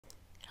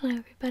Hello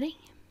everybody,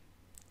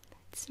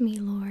 it's me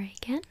Laura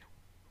again,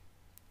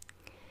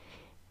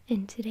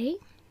 and today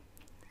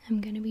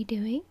I'm going to be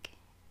doing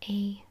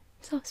a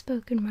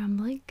soft-spoken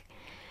rambling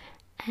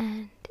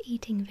and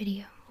eating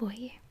video for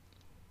you.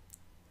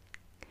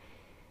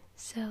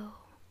 So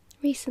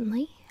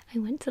recently I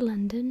went to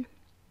London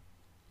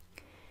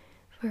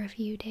for a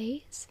few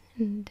days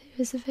and it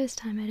was the first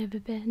time I'd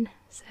ever been,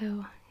 so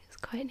it was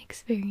quite an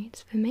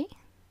experience for me.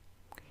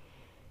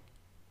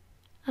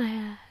 I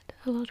had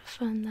a lot of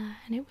fun there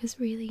and it was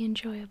really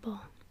enjoyable,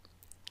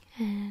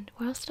 and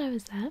whilst I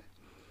was there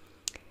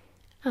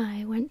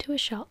I went to a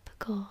shop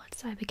called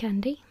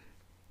Cybercandy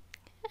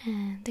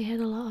and they had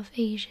a lot of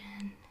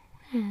Asian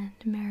and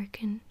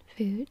American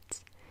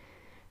foods.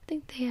 I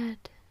think they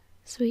had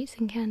sweets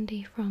and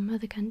candy from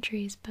other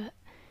countries, but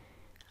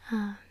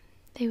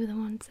they were the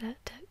ones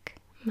that took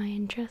my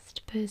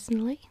interest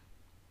personally.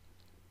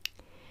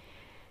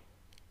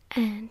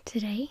 And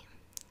today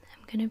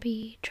I'm going to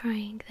be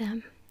trying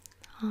them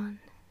on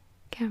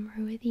camera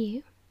with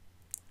you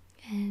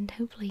and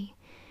hopefully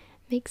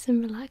make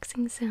some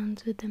relaxing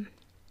sounds with them.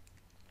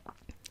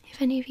 If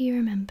any of you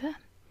remember,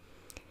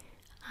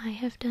 I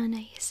have done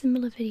a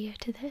similar video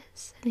to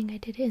this. I think I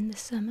did it in the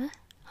summer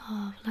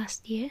of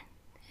last year,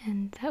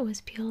 and that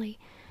was purely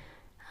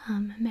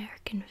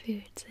American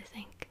foods, I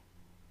think.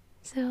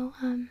 So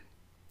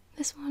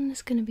this one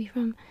is going to be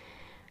from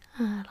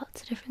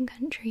lots of different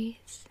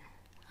countries.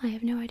 I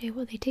have no idea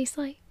what they taste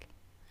like,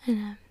 and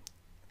I'm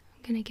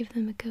going to give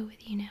them a go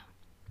with you now.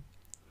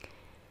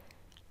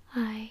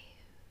 I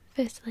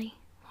firstly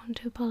want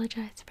to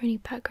apologise for any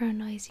background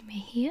noise you may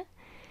hear.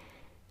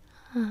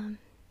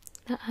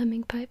 That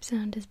humming pipe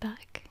sound is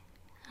back.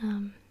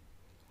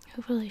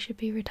 Hopefully I should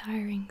be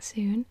retiring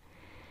soon,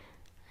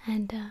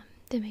 and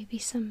there may be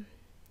some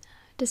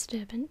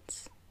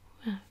disturbance,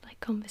 like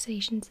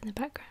conversations in the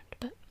background,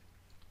 but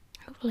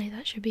hopefully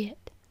that should be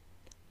it.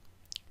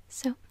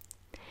 So,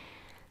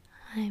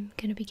 I'm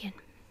gonna begin.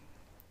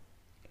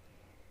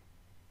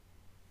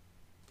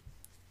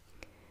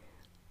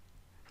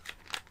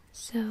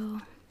 So,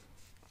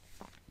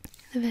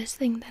 the first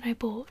thing that I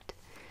bought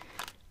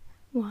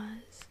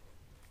was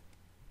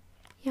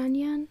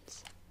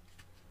Yan-Yans.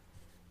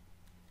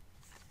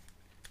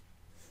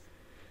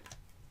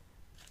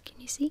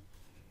 Can you see?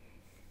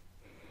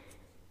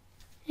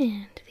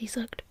 And these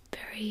looked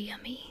very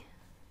yummy,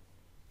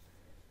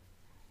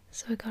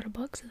 so I got a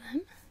box of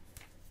them.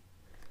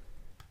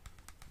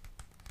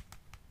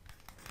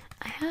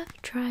 I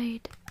have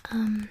tried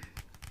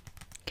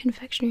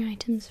confectionery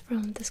items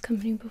from this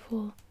company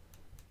before.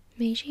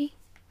 Meiji?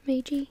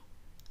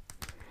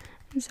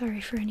 I'm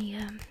sorry for any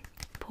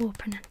poor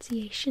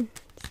pronunciations.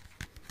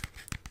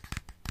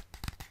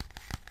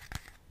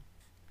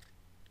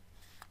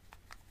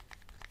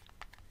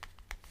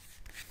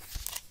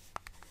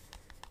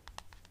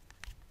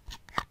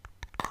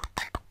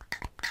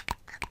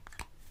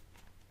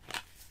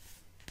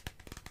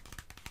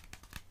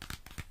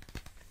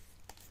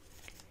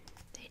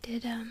 They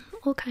did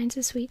all kinds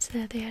of sweets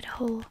there. They had a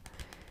whole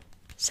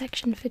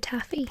section for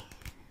taffy,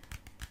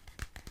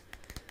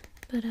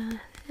 but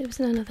it was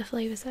none of the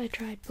flavours that I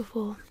tried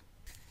before,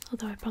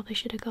 although I probably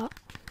should have got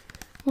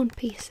one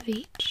piece of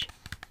each.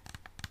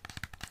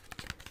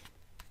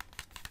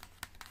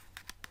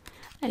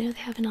 I know they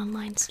have an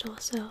online store,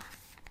 so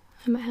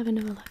I might have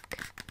another look.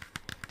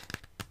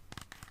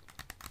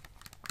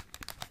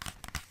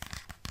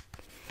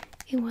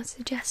 It was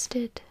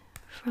suggested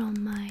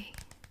from my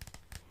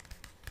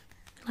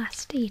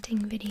last eating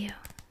video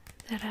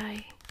that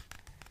I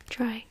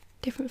try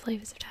different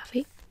flavours of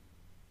taffy,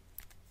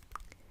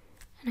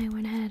 and I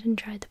went ahead and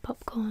tried the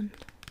popcorn,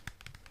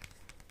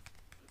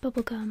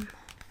 bubblegum.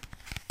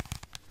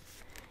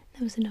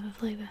 There was another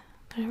flavour,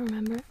 but I don't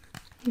remember it.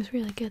 It was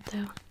really good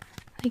though.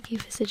 Thank you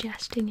for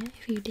suggesting it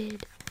if you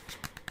did.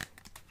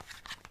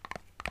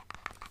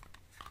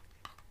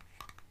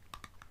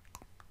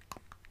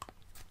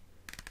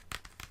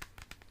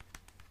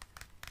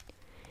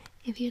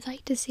 If you'd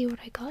like to see what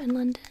I got in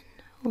London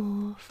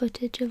or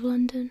footage of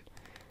London,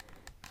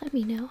 let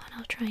me know and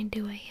I'll try and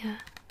do a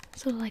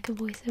sort of like a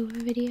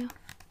voiceover video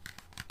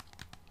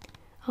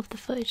of the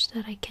footage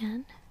that I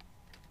can.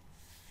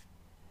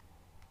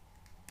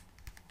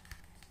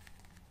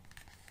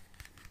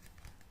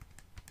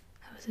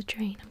 That was a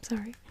train, I'm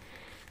sorry.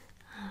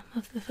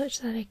 Of the footage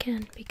that I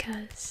can,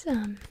 because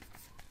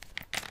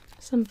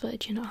some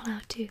footage you're not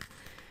allowed to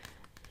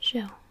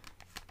show,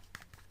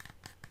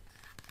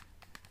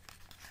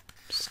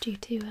 just due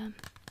to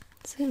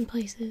certain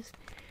places'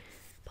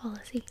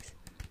 policies.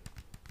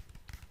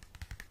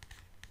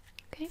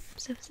 Okay,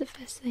 so that's the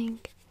first thing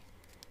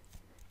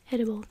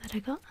edible that I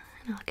got,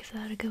 and I'll give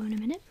that a go in a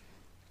minute.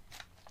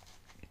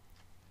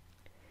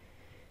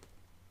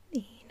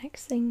 The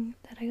next thing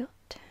that I got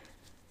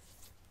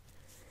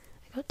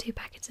 2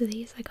 packets of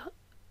these. I got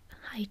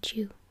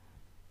Haichu.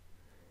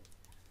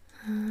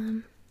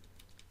 I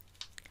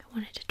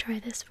wanted to try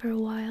this for a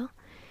while.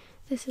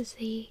 This is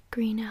the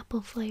green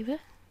apple flavour.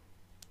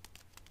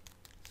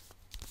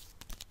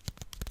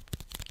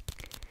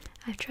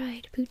 I've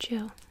tried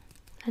Pucho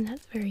and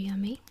that's very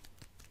yummy.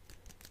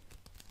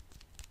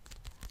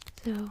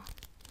 So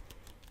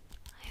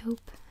I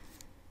hope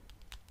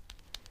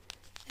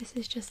this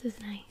is just as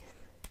nice.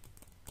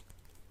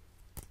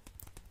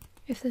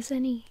 If there's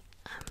any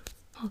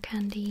or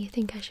candy you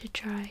think I should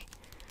try,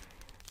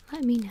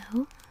 let me know,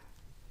 and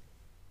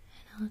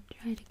I'll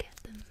try to get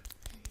them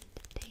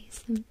and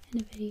taste them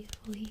in a video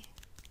for you.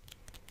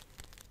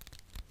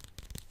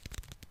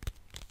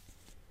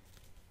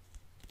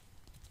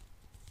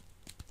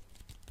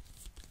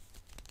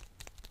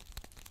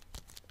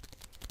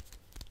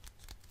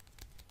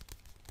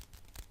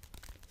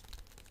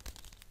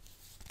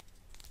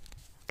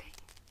 Okay,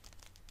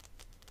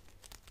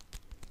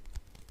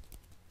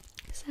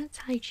 so that's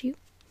Haichu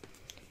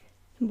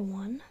number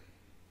 1.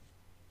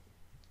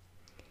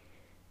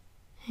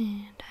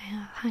 And I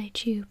have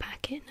Haichu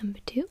packet number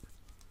 2.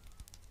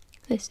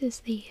 This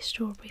is the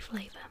strawberry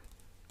flavour.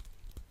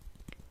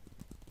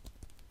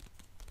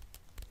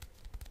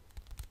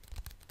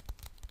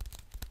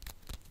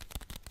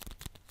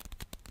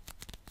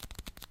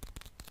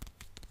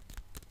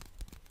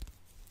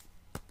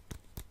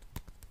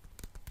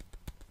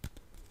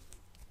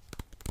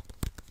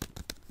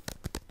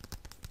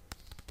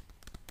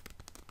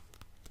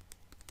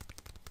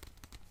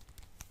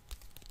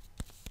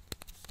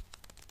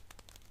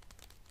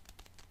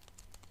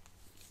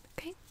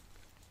 Okay.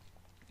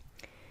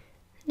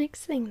 The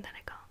next thing that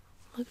I got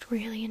looked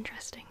really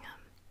interesting.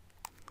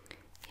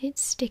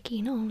 It's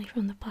sticky not only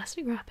from the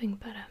plastic wrapping,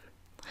 but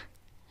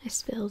I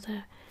spilled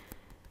a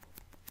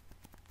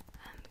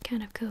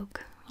can of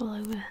Coke all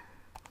over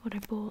what I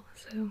bought,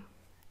 so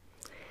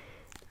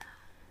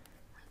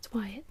that's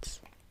why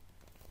it's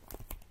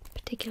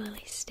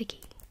particularly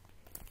sticky.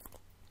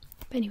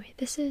 But anyway,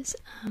 this is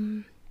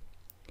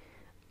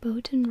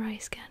boat and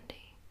rice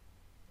candy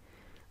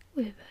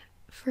with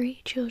a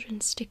free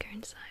children's sticker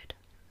inside.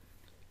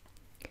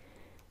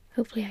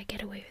 Hopefully I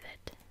get away with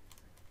it.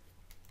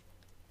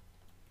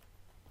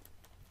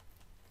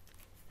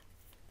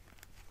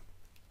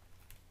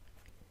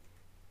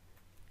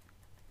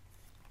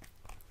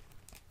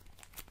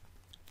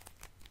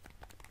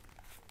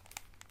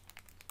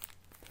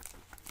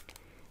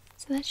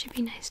 So that should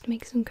be nice to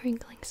make some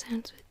crinkling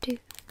sounds with too.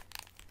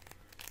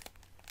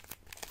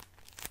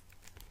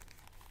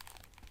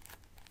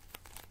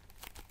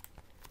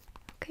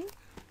 Okay.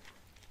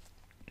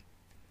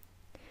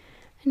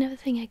 Another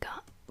thing I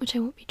got, which I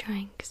won't be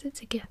trying because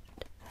it's a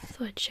gift, I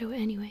thought I'd show it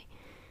anyway,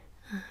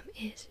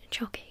 is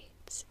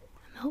Chockades.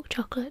 Milk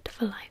chocolate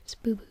for life's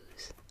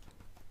boo-boos.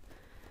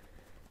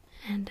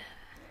 And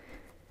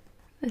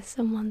there's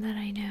someone that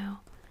I know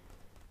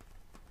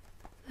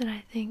that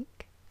I think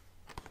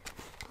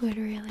would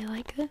really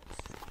like this,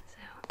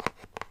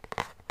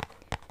 so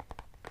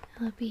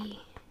I'll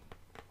be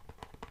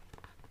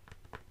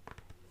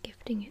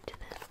gifting it to them.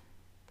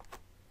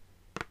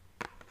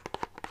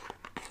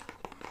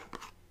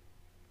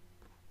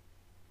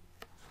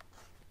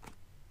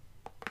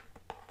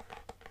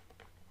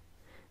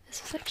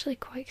 This was actually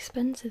quite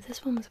expensive.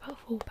 This one was about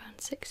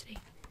 £4.60.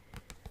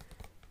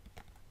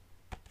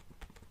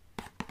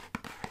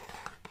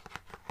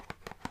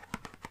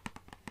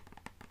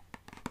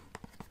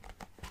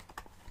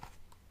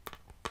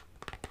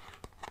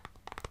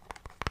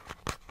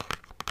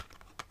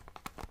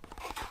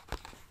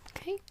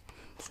 Okay,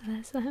 so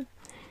there's that.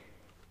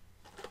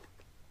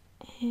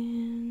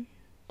 And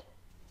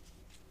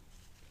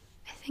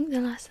I think the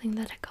last thing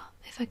that I got,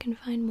 if I can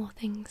find more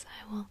things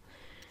I will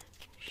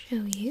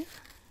show you.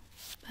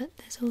 But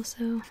there's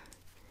also,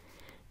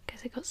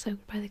 because it got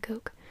soaked by the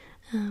Coke,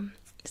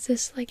 it's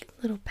this like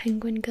little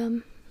penguin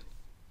gum.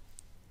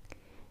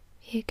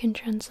 If you can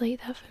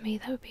translate that for me,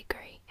 that would be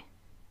great.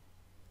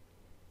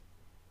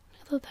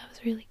 I thought that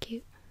was really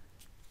cute.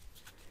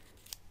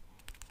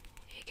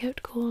 He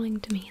kept calling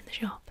to me in the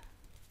shop.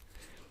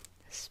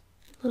 This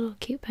little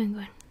cute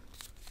penguin.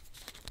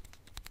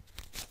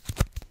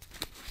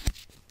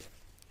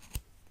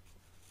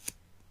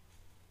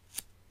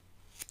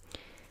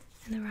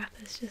 And the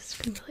wrapper's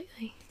just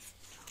completely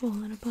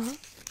fallen apart.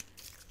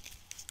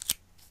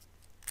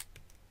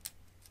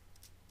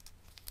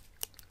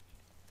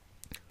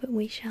 But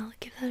we shall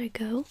give that a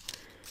go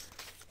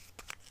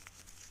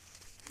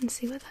and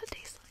see what that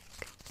tastes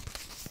like.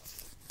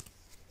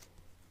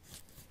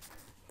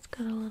 It's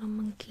got a little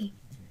monkey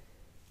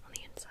on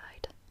the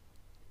inside.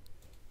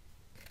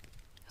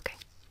 Okay.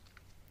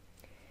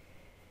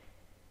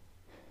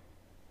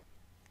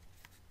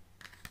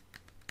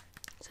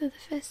 So the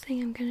first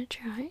thing I'm gonna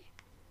try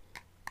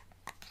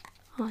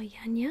are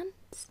Yan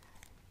Yans,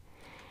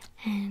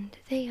 and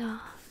they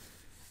are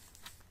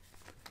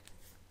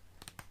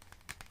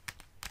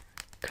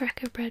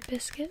cracker bread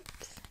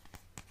biscuits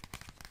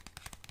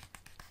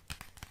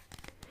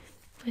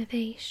with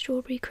a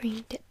strawberry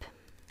cream dip.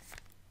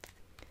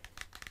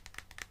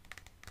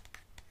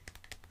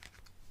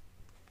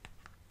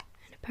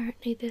 And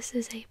apparently this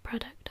is a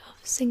product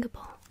of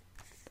Singapore.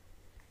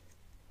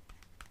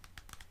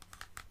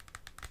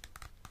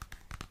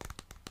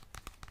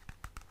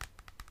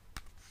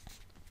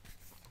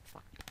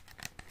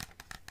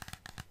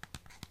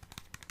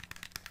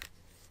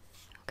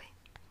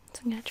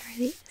 I'm going to try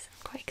these.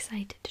 I'm quite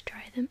excited to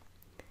try them.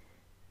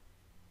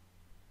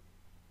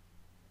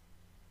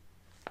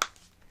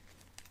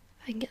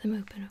 If I can get them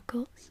open, of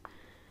course.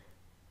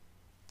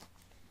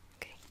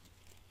 Okay.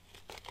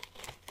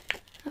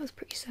 That was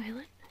pretty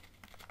silent.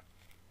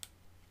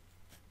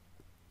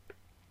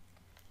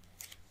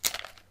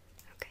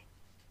 Okay.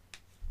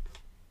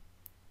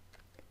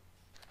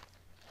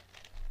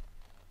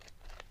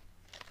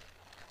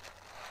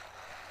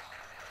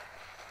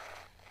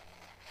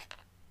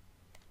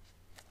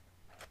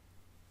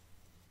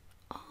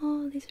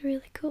 Oh, these are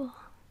really cool.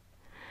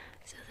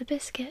 So the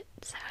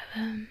biscuits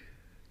have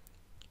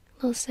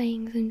little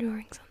sayings and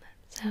drawings on them.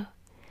 So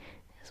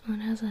this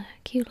one has a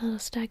cute little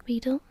stag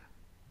beetle,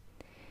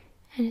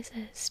 and it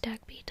says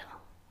stag beetle,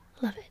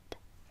 love it.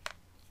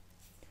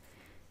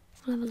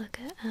 We'll have a look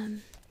at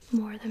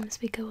more of them as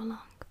we go along,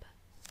 but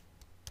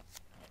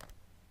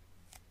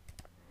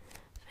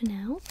for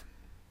now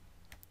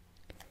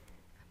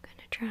I'm going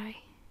to try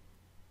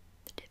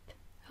the dip.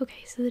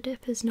 Okay, so the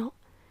dip is not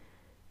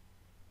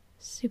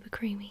super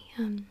creamy.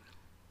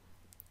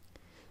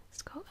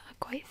 It's got a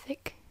quite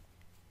thick,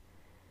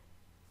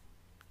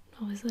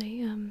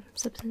 obviously,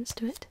 substance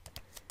to it.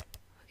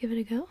 I'll give it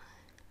a go.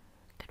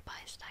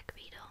 Goodbye, stag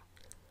beetle.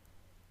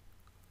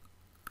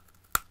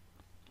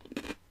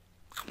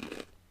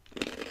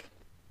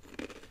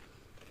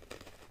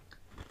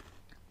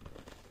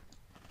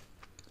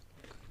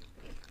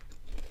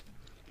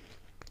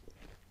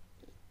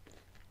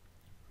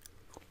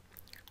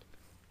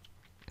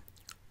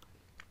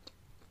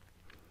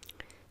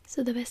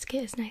 So the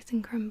biscuit is nice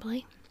and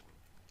crumbly,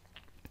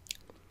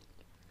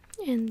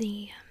 and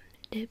the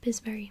dip is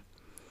very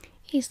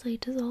easily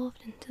dissolved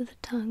into the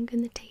tongue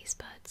and the taste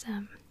buds.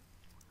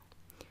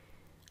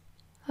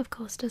 Of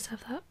course, does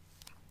have that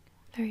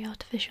very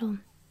artificial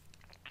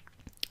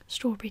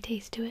strawberry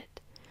taste to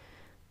it,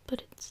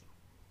 but it's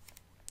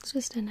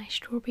just a nice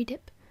strawberry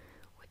dip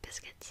with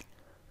biscuits.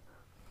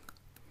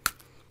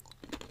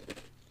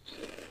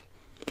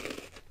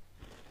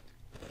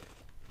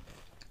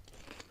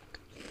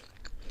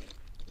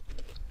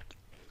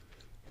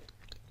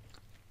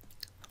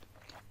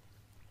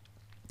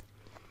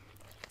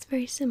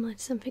 Very similar to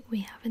something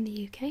we have in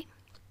the UK. I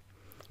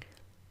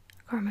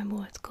can't remember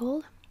what it's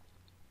called,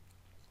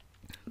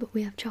 but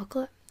we have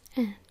chocolate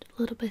and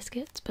little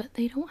biscuits, but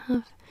they don't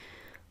have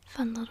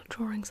fun little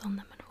drawings on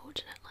them,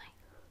 unfortunately.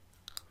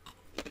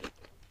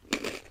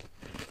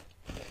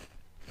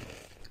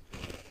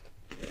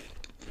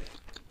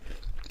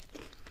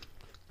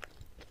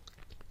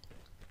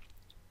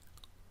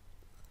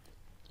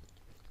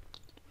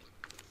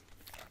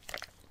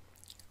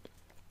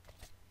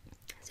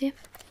 So yeah,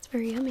 it's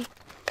very yummy.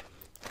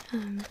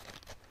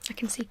 I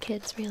can see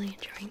kids really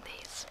enjoying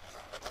these.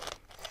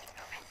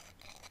 Okay.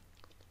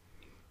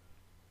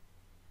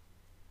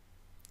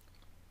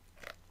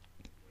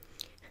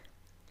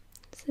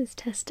 This is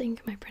testing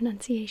my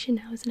pronunciation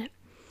now, isn't it?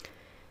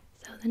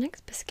 So the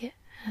next biscuit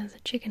has a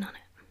chicken on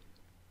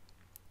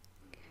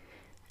it.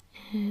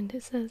 And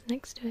it says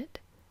next to it,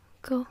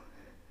 keiko.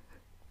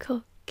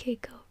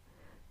 Kokeoko.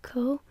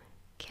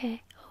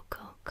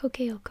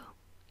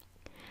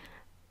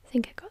 I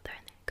think I got there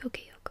in there.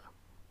 Kokeoko.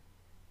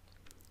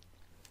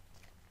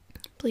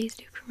 Please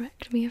do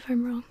correct me if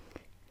I'm wrong.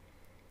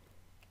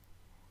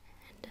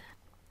 And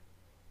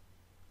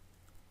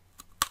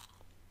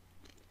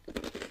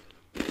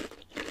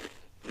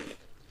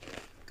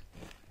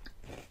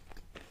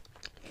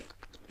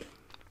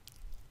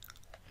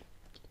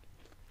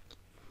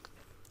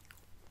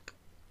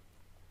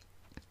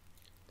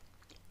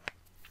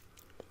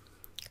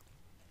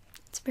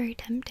it's very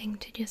tempting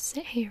to just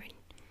sit here and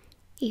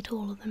eat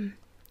all of them.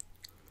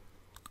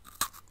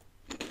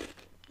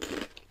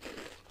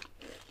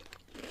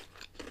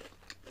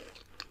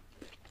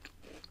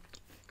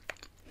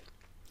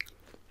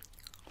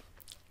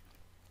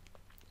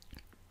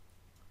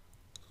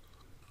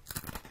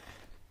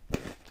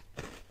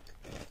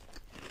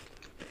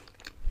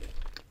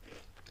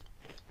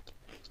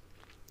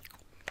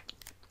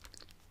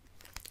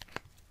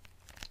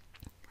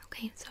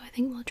 Okay, so I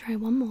think we'll try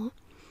one more,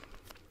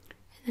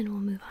 and then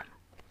we'll move on.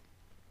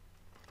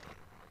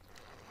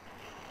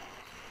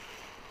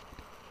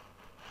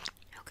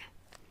 Okay,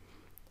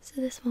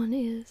 so this one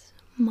is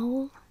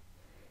mole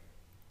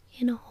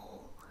in a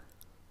hole.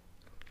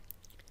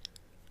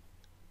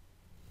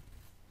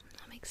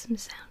 I'll make some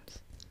sounds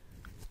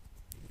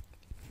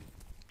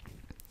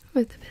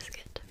with the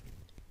biscuit.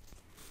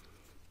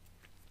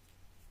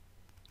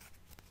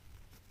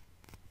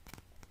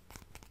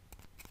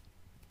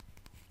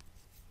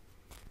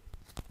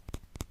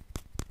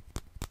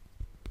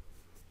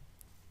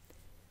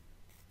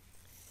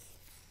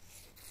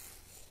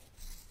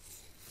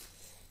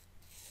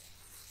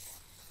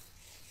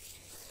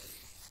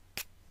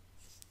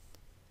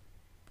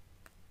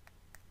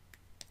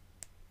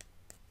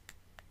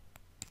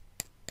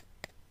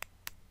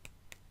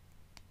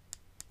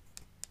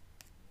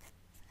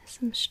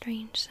 Some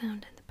strange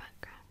sound in the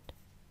background.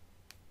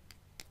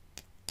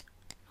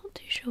 Not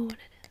too sure what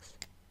it is.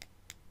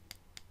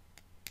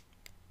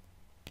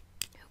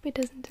 Hope it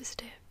doesn't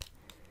disturb.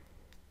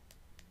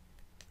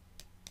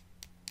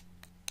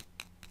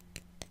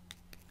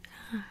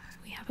 Ah,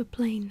 we have a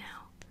plane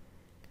now.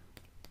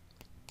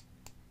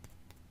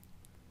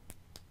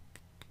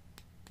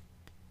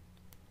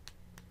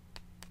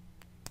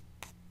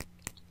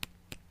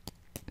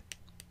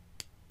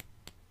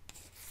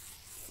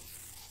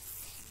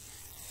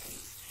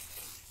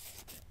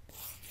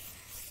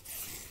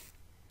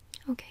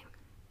 Okay,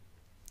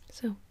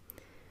 so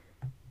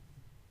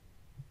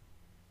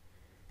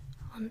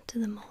onto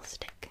the mole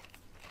stick.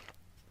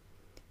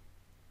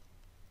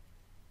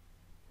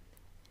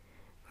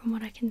 From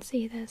what I can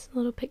see, there's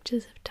little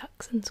pictures of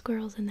ducks and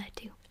squirrels in there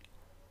too.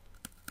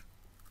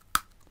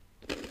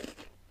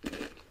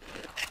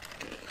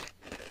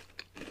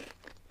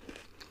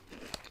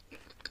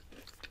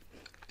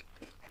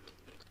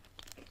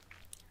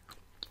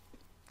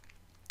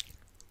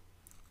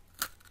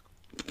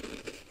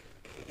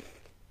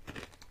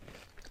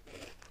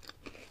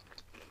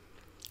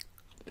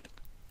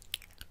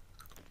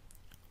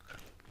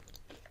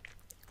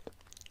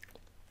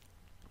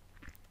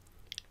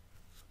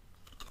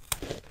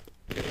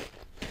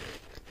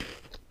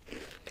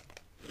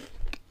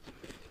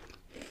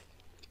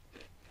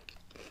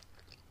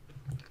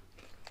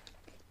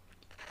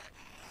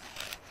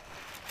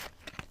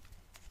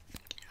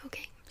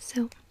 Okay,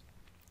 so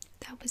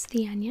that was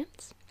the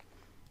onions,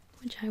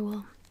 which I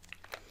will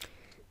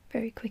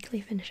very quickly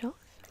finish off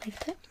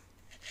later.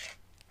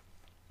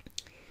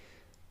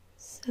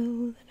 So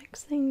the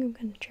next thing I'm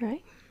going to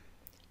try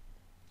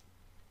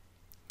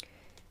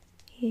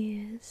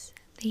is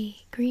the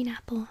green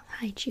apple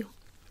haichu.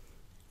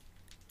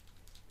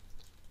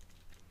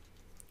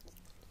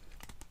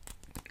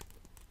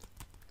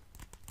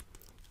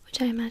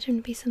 Which I imagine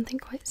would be something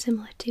quite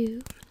similar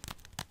to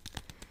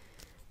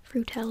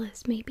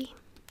fruitellas, maybe.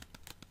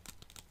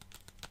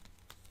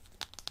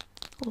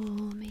 Or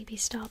maybe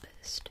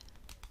starburst.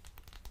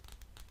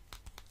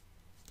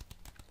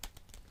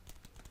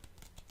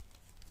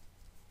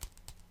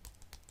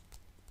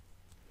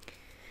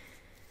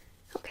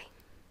 Okay.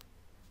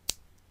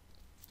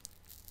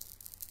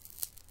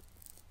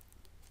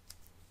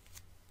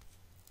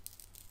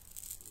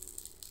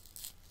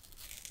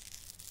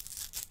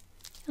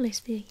 At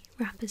least the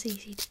wrapper's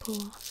easy to pull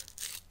off.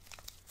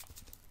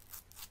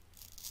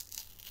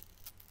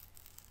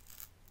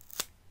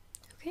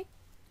 Okay.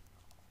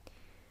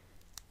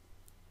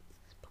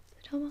 Let's pop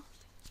the top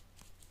off.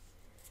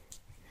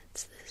 And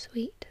that's the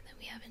sweet that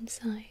we have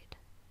inside.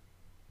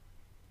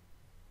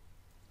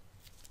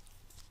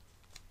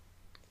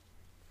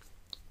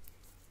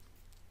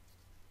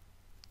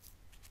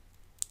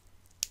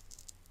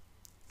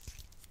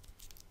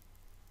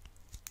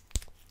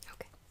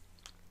 Okay.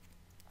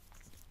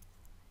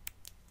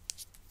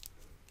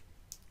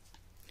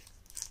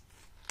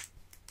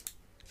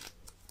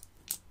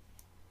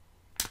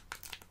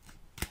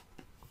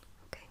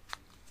 Okay.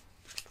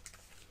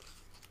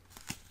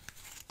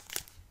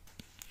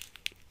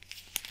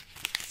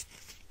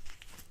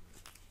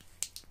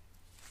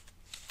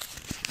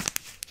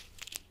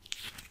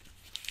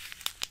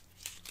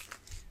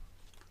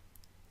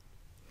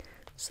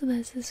 So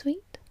there's the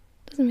sweet.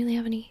 Doesn't really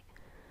have any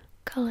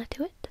colour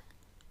to it.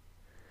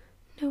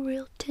 No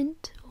real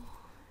tint or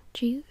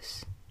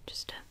juice.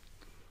 Just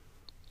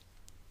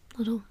a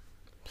little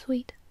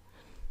sweet.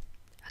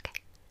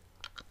 Okay.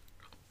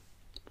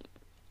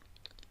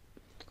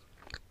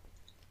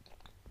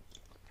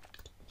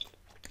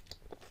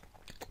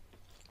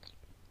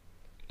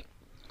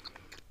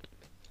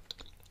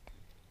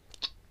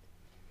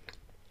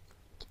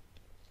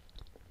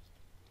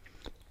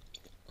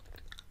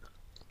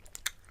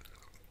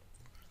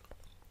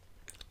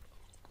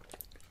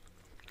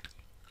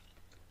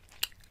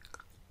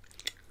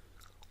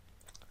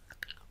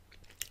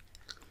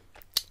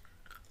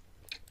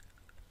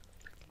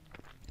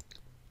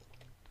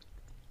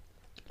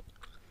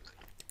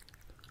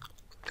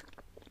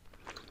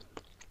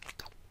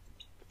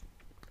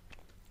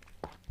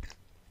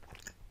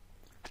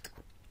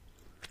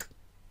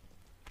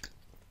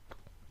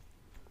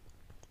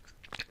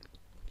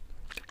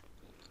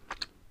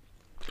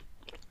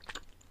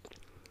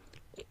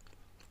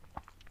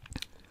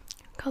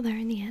 Got there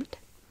in the end.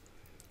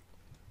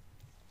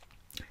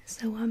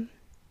 So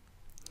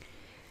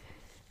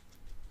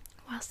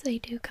whilst they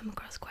do come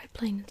across quite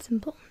plain and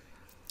simple,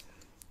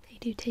 they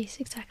do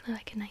taste exactly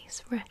like a nice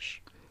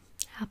fresh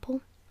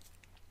apple.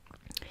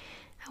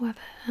 However,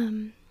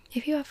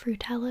 if you have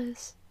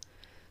fruitellas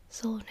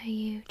sold near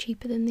you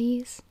cheaper than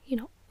these,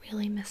 you're not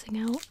really missing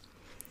out,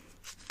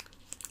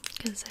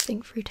 because I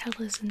think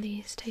fruitellas and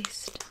these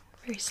taste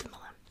very similar.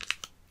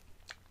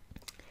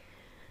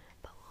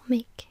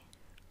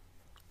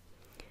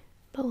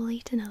 But we'll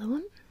eat another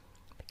one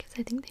because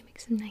I think they make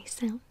some nice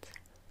sounds.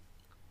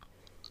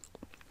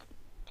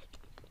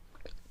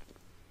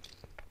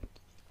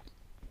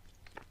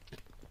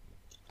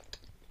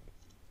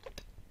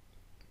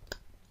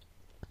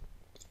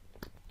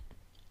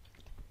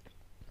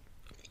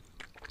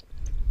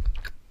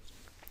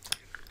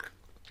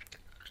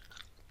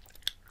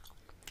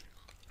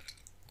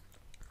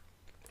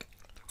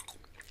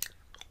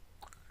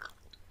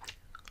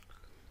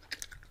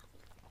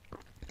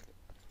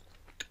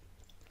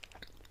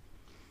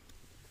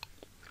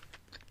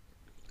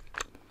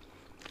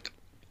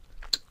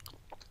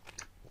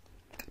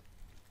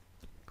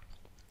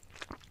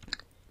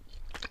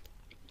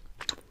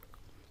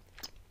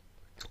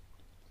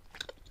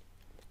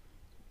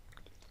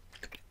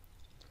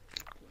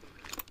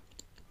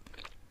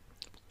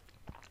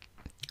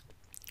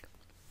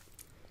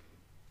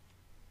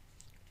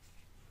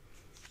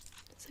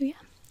 So yeah,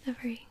 they're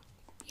very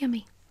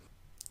yummy.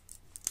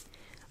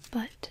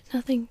 But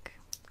nothing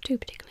too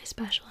particularly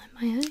special in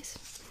my eyes.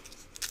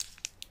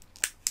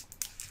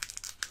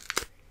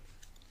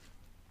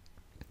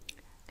 I'm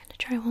gonna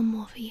try one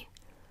more for you.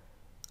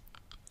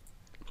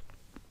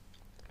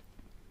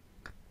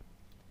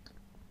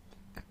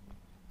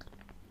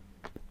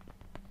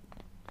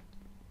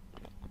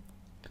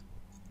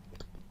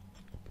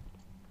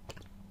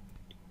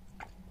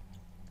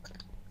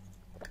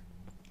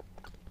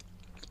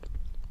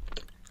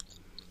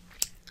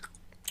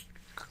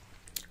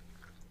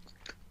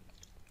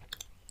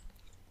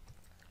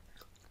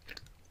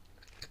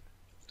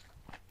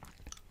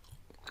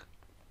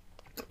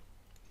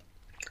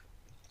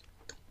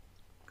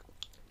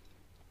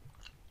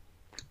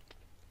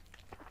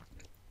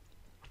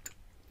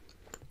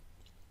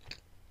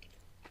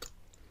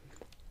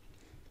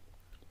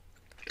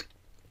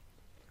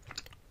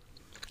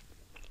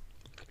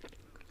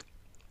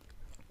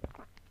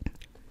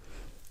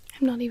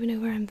 I'm not even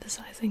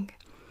overemphasizing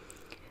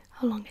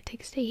how long it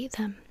takes to eat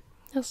them.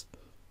 That's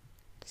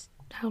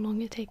how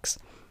long it takes.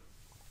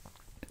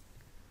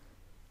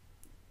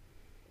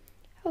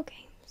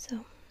 Okay, so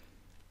I'm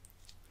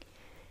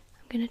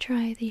gonna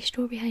try the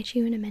strawberry high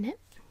chew in a minute.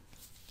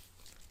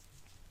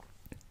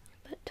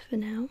 But for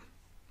now,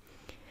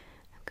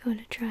 I'm going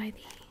to try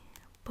the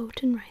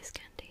Bolton rice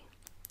candy.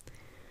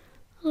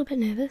 A little bit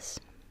nervous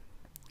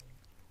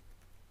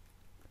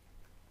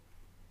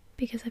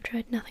because I've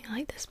tried nothing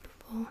like this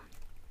before.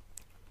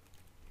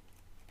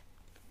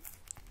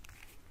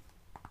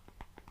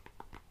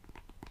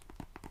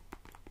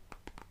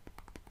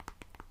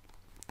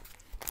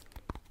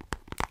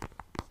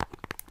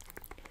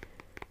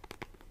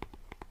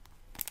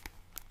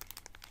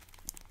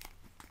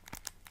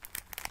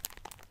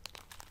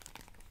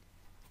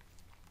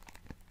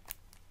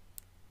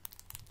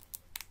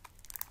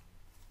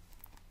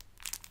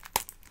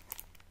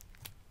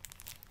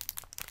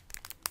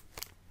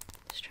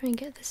 Let's try and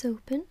get this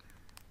open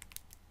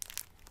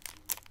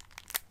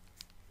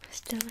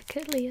as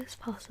delicately as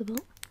possible,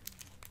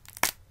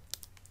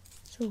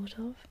 sort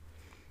of.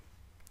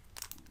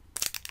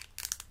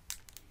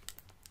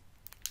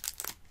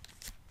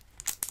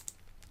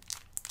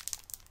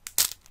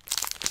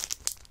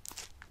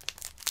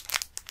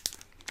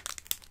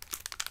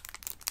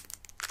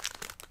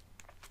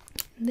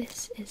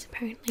 This is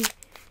apparently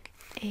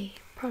a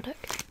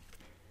product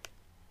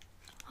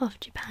of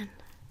Japan.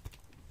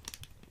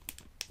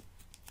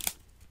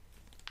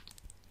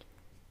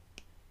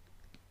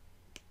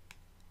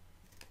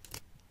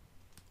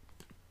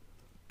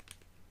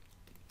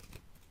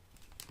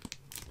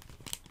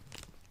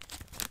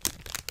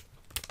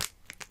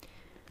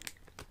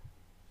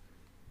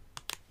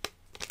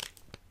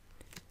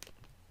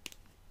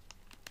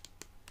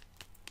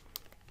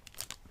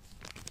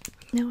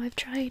 Now I've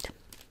tried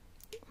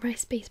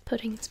rice-based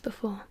puddings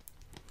before,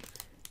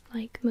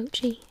 like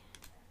mochi,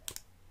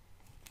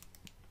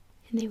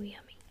 and they were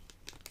yummy.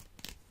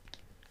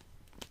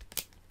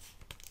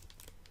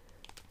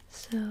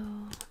 So,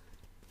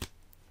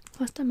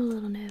 whilst I'm a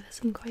little nervous,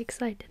 I'm quite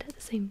excited at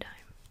the same time.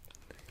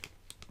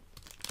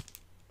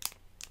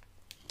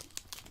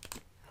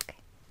 Okay.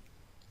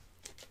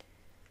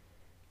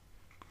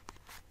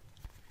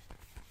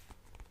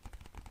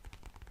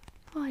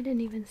 Oh, I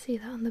didn't even see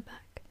that on the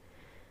back.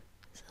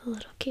 It's a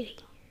little kitty.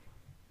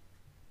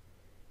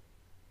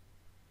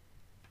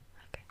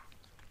 Okay.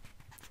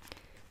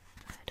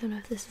 I don't know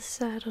if this is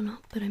sad or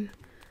not, but I'm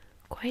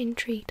quite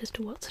intrigued as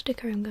to what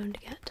sticker I'm going to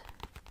get.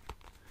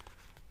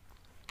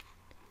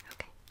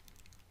 Okay.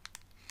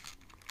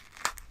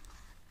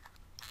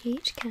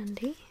 Each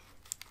candy.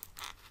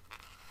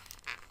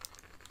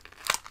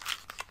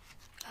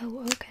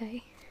 Oh,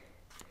 okay.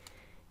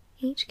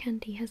 Each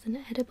candy has an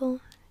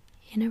edible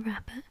inner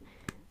wrapper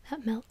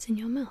that melts in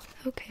your mouth.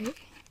 Okay.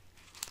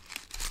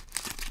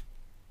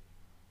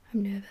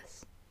 I'm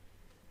nervous.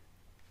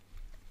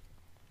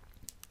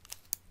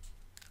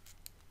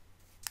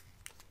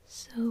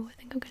 So I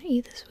think I'm going to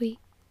eat the sweet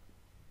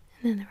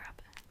and then the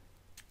wrapper.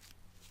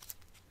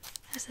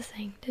 That's the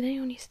thing. Did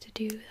anyone used to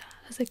do that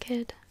as a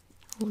kid?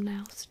 Or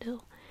now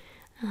still?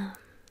 I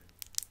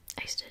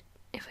used to,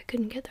 if I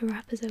couldn't get the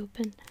wrappers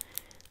open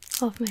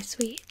of my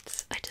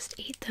sweets, I just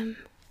eat them.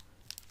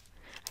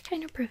 I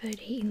kind of preferred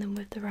eating them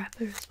with the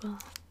wrapper as well.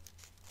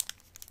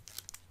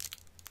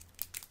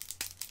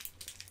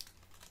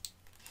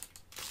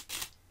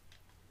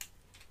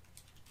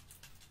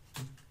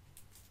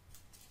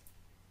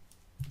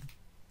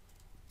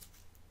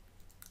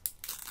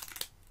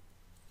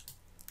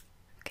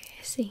 Okay,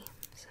 I see.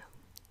 So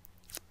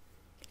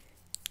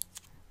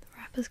the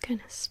wrapper's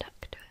kind of stuck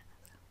to it.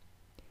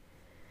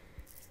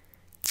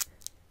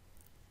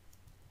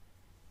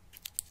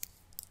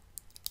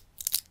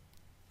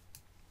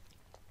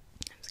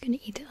 I'm just going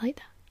to eat it like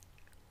that.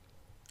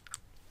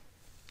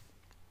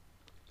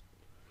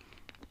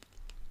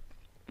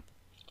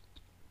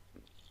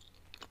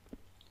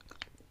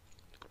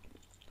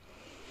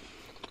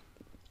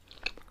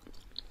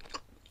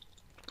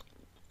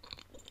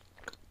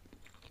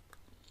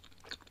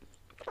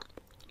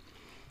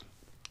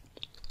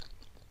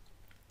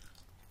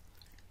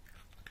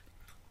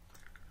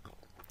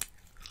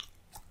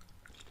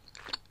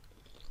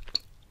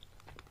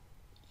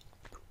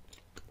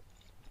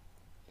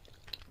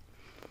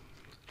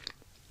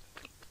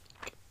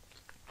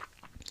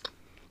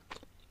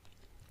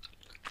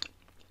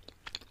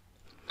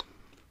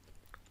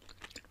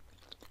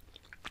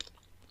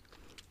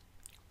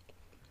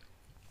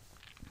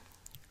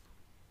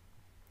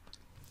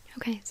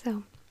 Okay,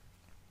 so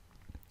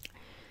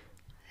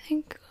I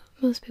think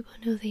most people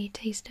know the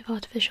taste of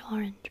artificial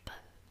orange, but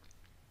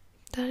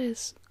that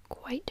is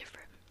quite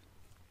different.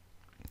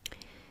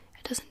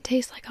 It doesn't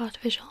taste like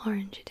artificial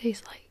orange, it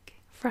tastes like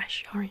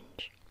fresh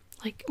orange.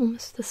 Like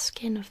almost the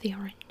skin of the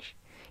orange.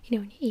 You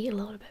know, when you eat a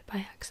little bit by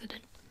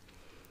accident.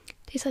 It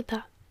tastes like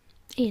that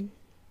in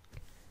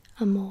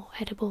a more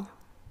edible,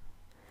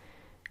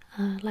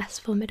 less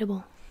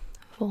formidable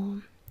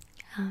form.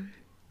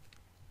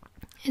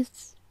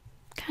 It's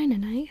kind of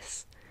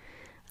nice.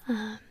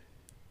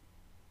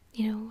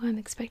 You know, I'm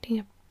expecting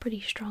a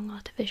pretty strong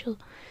artificial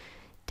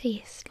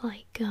taste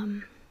like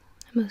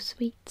most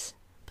sweets,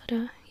 but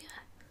yeah,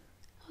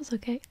 that was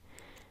okay.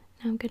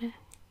 Now I'm gonna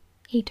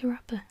eat a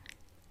wrapper.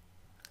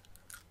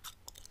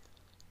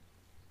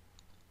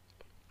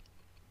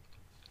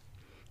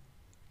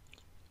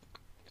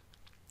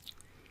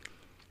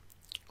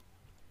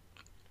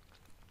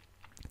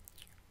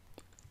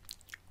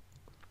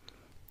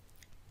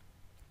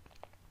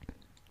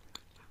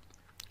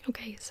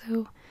 Okay,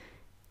 so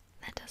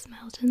that does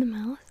melt in the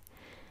mouth.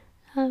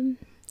 Not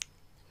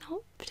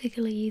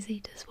particularly easy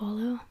to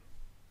swallow,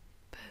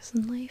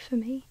 personally, for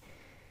me.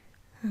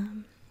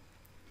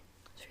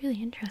 It's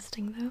really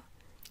interesting though.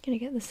 I'm gonna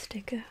get the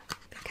sticker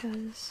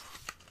because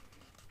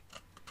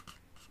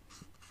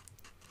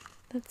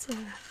that's what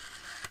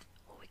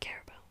we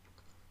care about.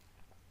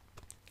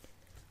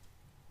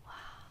 Wow.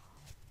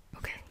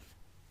 Okay.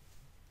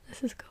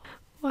 This is cool.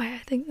 Why I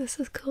think this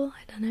is cool,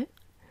 I don't know.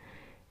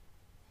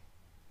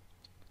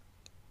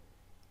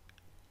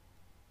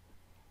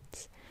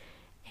 It's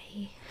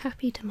a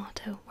happy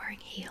tomato wearing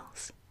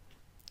heels.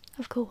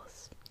 Of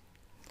course.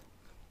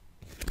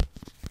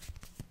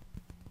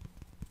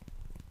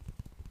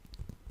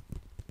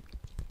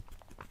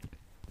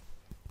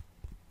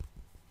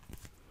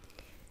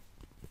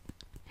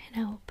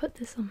 And I will put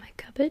this on my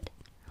cupboard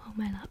or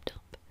my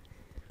laptop.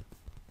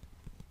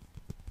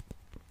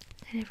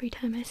 And every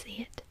time I see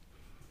it,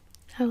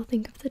 I will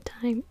think of the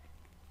time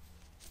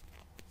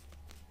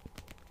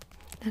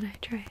that I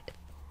tried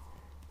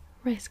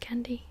rice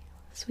candy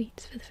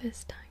sweets for the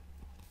first time.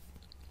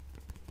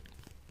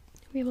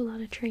 We have a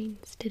lot of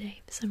trains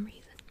today for some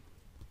reason.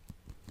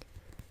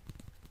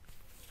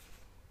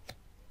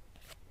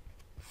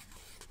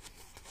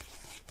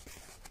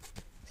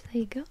 So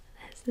there you go,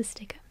 there's the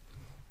sticker.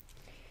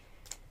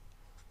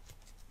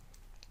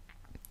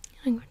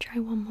 I'm going to try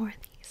one more of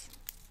these.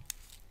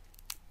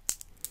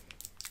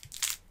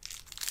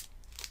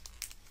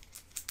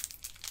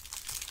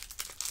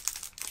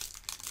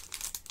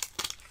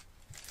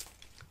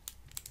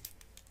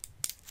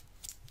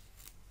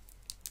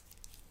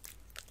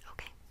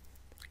 Okay.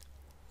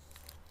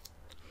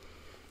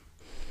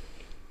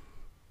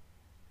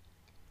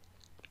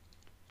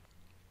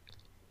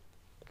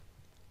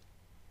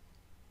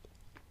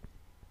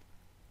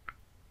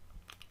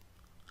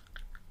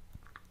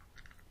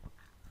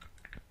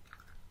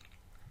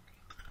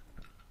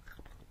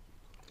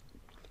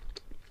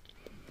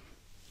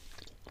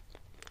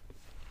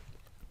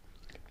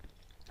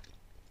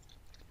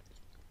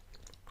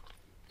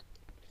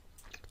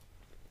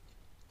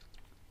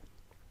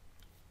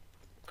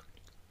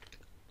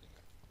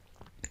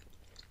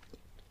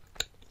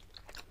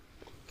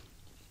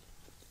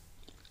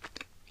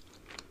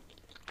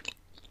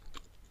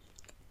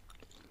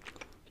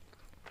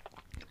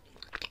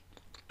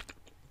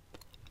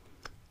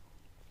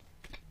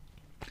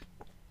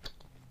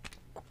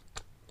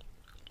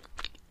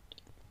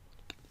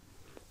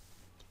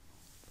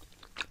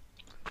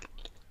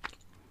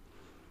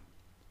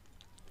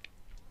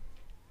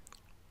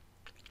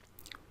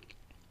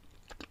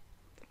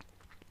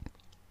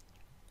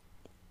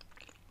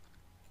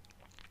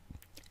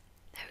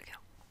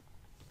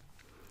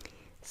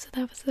 So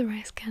that was the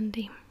rice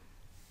candy.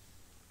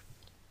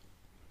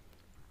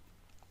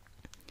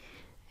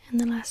 And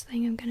the last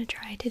thing I'm going to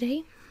try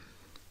today,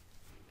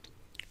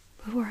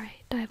 before I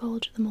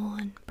divulge them all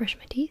and brush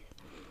my teeth,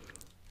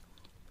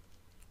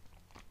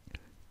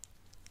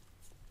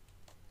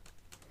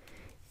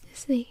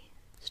 is the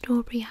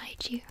strawberry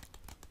haichu.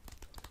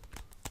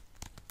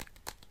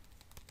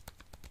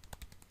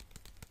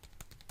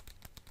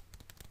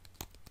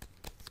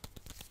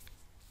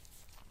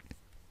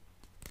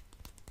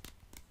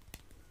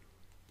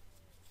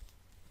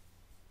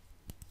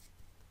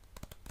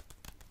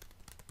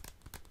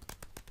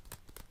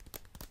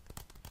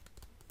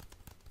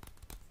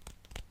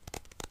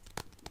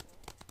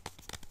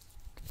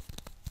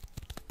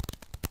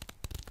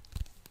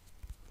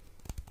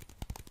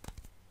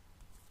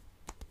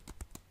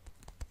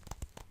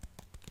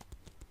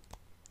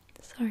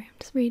 Sorry, I'm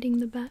just reading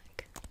the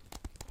back.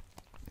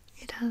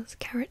 It has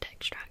carrot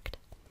extract.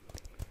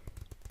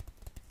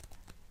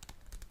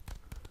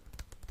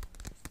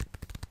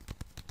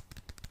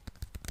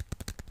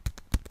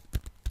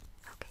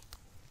 Okay.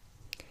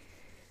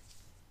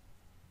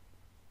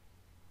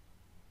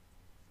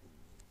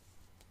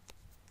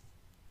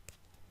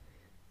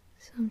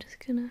 So I'm just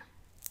gonna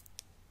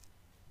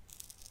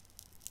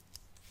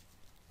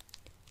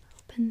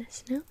open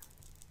this now.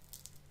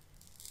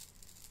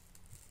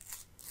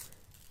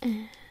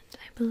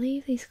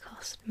 believe these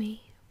cost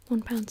me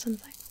 £1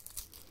 something.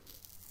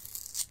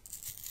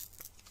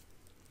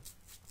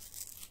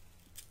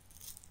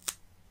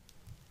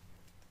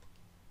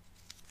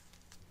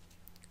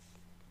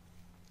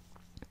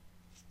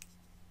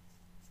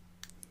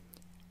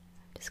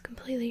 Just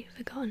completely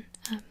forgotten.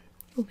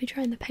 We'll be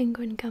trying the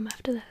penguin gum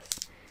after this.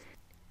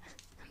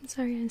 I'm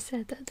sorry I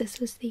said that this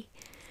was the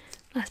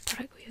last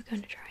product we were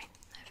going to try.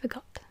 I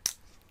forgot.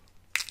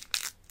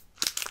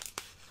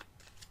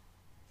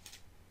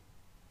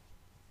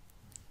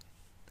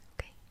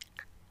 Okay.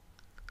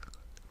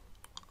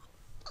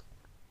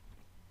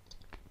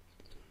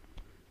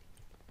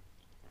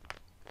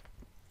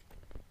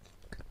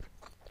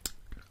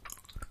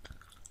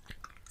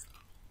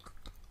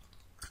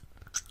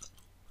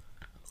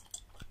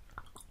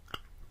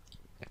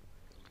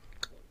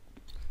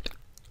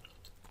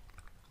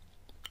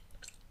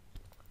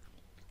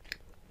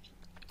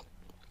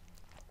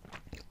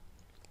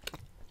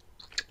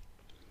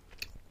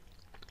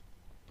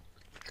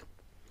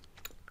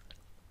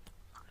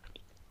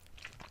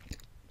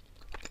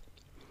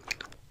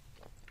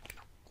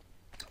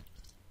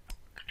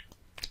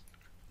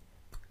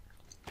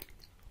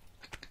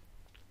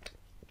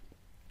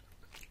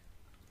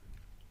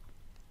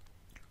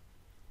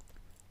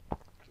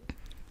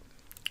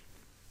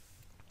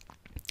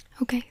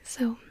 Okay,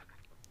 so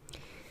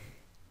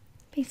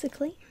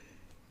basically,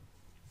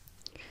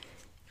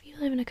 if you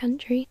live in a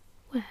country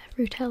where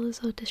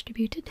fruitellas are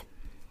distributed,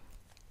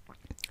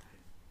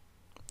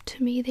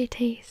 to me they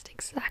taste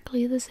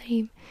exactly the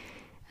same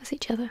as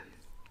each other.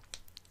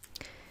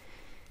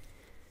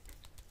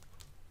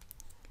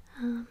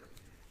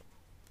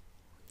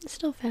 It's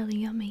still fairly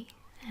yummy,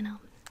 and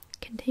I'll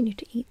continue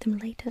to eat them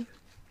later.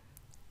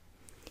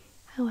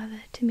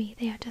 However, to me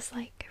they are just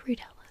like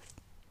fruitellas.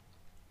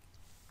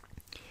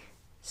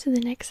 So the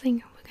next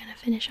thing we're going to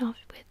finish off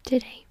with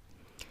today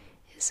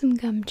is some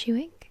gum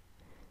chewing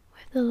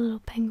with the little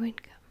penguin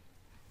gum.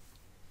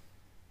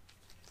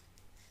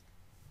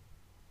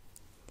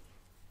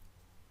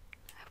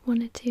 I've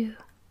wanted to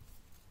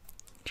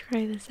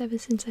try this ever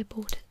since I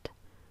bought it.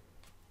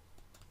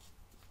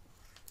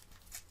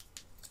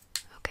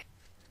 Okay.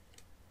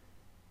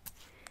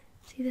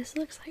 See, this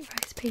looks like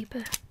rice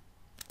paper,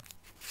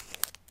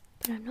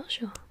 but I'm not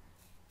sure.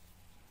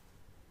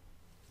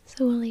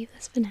 So we'll leave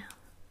this for now.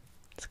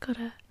 It's got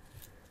a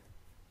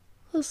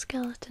little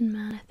skeleton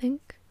man, I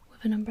think,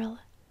 with an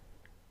umbrella.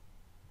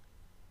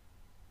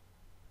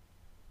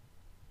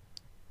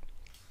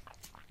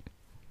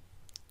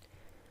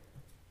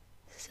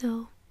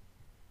 So,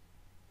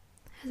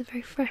 it has a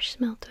very fresh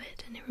smell to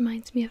it, and it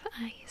reminds me of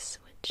ice,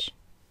 which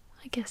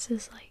I guess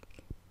is like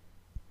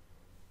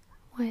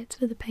why it's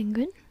for the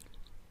penguin.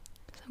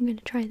 So I'm going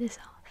to try this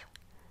off.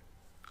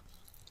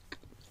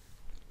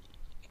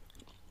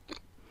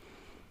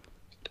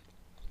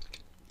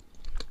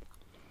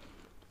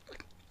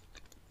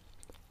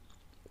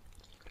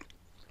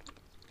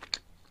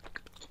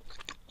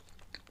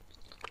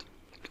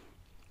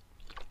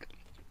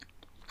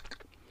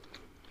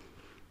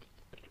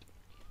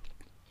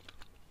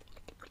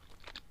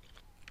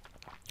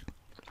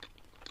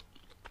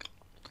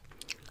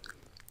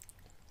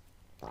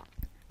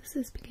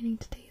 This is beginning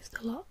to taste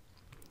a lot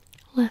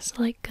less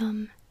like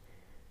gum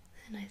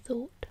than I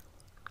thought.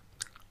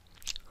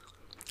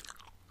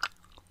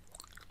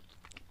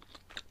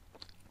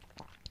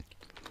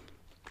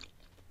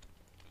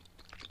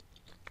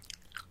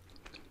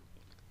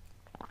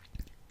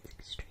 It's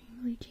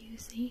extremely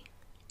juicy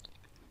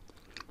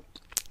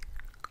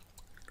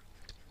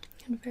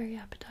and very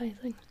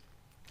appetizing.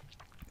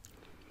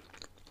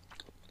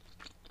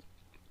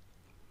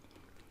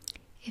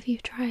 If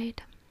you've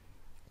tried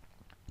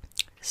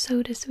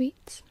soda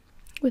sweets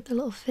with the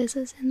little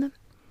fizzes in them,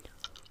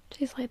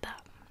 tastes like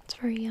that. It's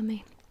very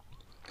yummy.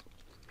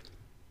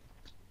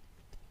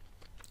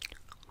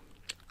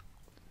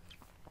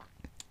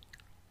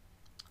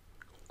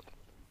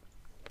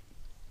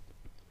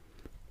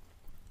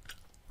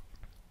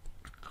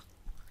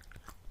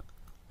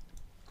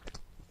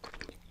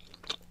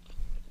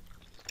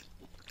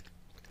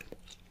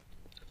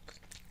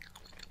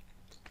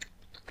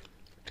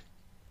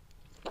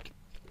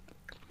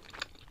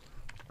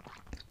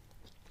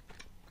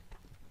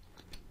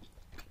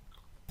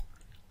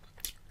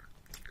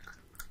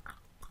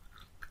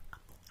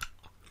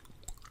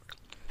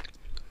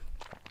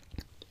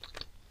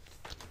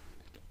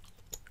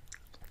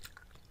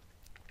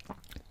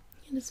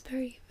 And it's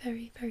very,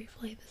 very, very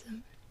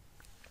flavoursome.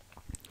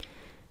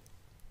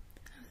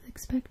 I was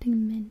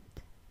expecting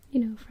mint, you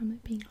know, from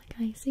it being like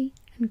icy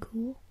and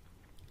cool,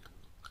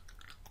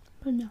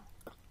 but no.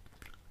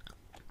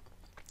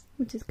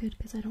 Which is good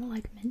because I don't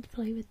like mint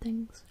flavoured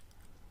things.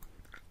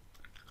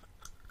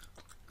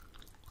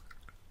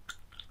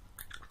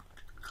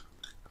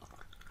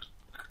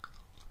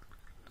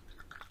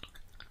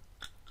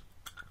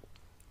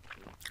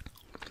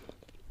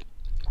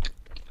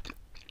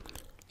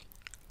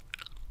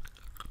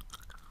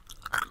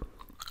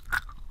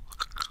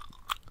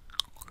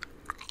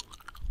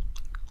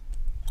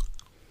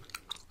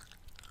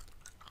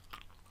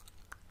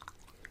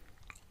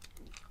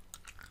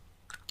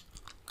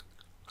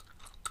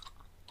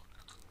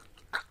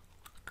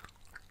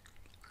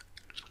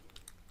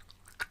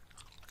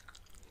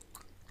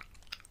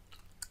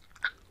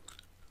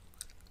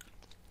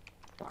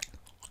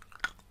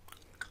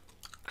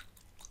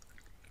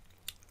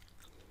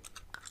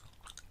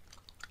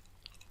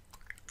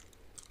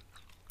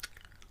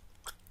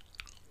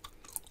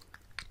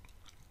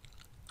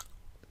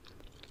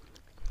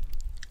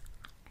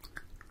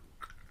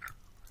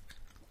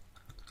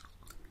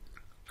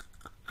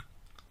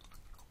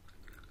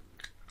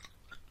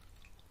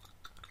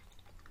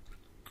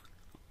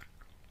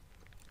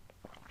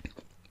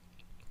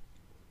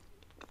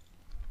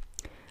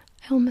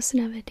 almost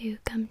never do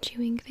gum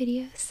chewing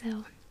videos,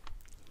 so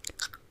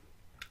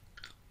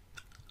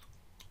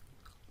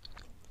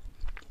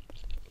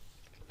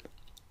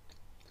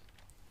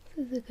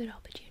this is a good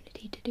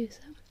opportunity to do so.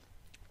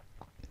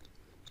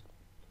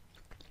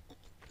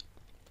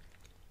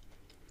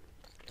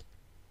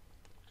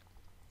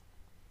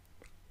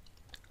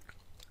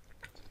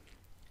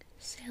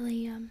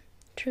 Silly,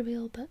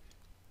 trivial but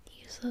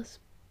useless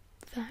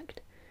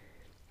fact.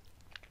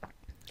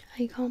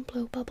 I can't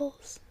blow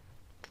bubbles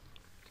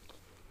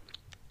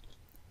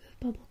with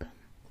bubble gum.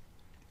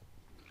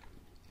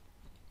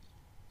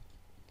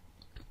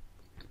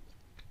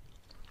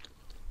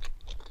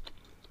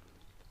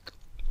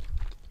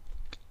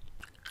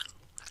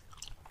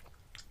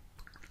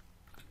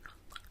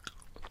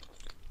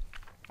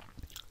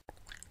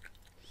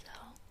 So,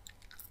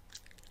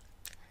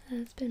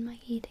 that's been my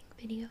eating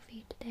video for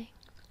you today.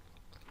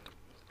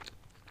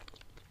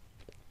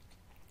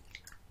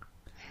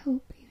 I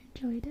hope you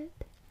enjoyed it.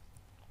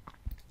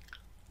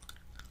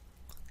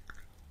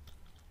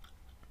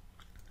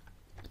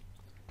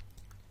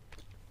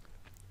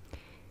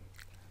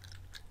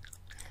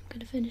 I'm going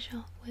to finish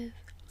off with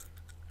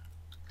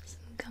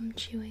some gum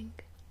chewing.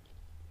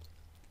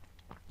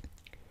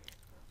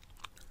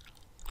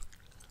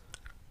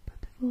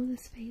 But before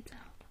this fades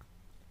out,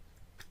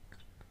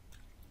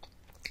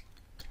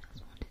 I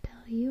just want to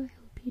tell you, I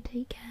hope you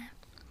take care.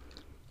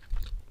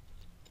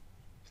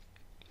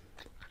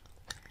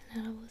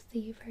 And I will see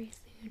you very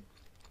soon.